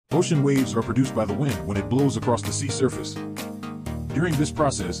Ocean waves are produced by the wind when it blows across the sea surface. During this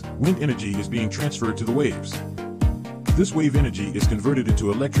process, wind energy is being transferred to the waves. This wave energy is converted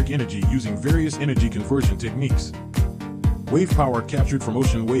into electric energy using various energy conversion techniques. Wave power captured from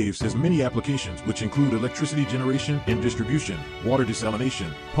ocean waves has many applications, which include electricity generation and distribution, water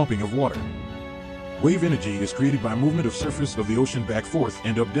desalination, pumping of water. Wave energy is created by movement of surface of the ocean back forth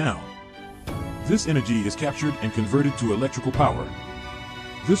and up down. This energy is captured and converted to electrical power.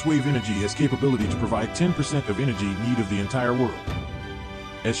 This wave energy has capability to provide 10% of energy need of the entire world.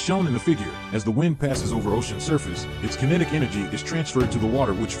 As shown in the figure, as the wind passes over ocean surface, its kinetic energy is transferred to the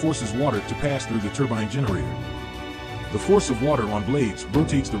water, which forces water to pass through the turbine generator. The force of water on blades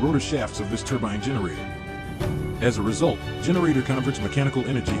rotates the rotor shafts of this turbine generator. As a result, generator converts mechanical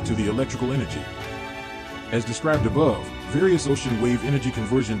energy to the electrical energy. As described above, various ocean wave energy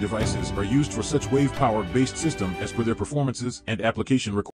conversion devices are used for such wave power-based system as per their performances and application requirements.